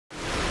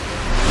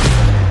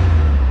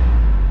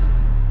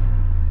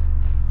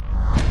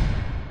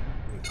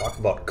talk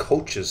about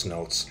coach's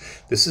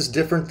notes. This is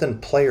different than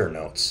player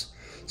notes.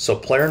 So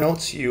player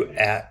notes you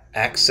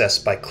access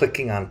by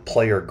clicking on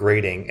player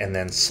grading and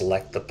then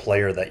select the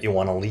player that you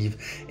want to leave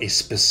a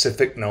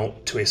specific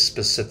note to a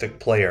specific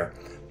player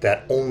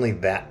that only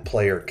that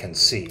player can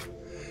see.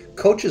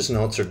 Coach's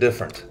notes are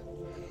different.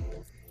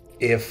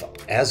 If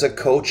as a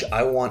coach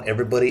I want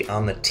everybody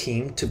on the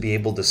team to be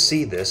able to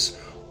see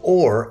this,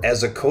 or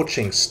as a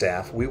coaching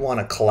staff we want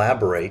to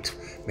collaborate,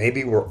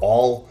 maybe we're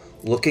all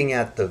looking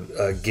at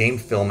the game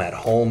film at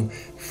home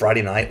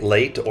Friday night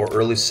late or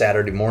early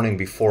Saturday morning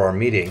before our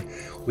meeting,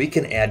 we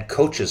can add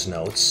coach's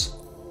notes,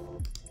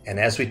 and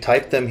as we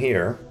type them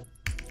here,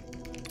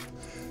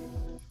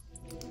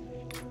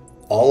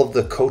 all of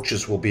the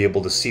coaches will be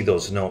able to see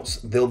those notes.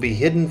 They'll be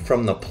hidden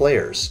from the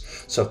players.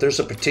 So if there's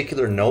a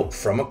particular note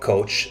from a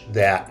coach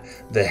that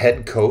the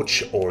head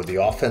coach or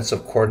the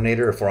offensive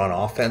coordinator, if we're on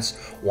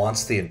offense,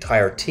 wants the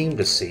entire team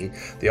to see,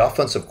 the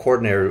offensive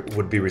coordinator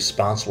would be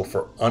responsible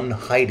for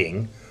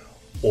unhiding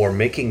or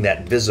making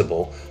that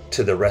visible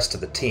to the rest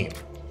of the team.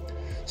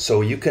 So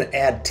you can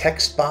add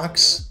text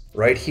box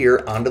right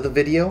here onto the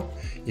video,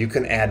 you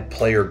can add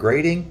player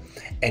grading,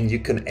 and you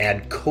can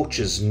add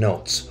coach's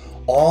notes.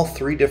 All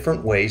three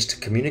different ways to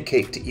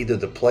communicate to either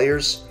the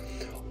players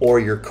or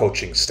your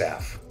coaching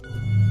staff.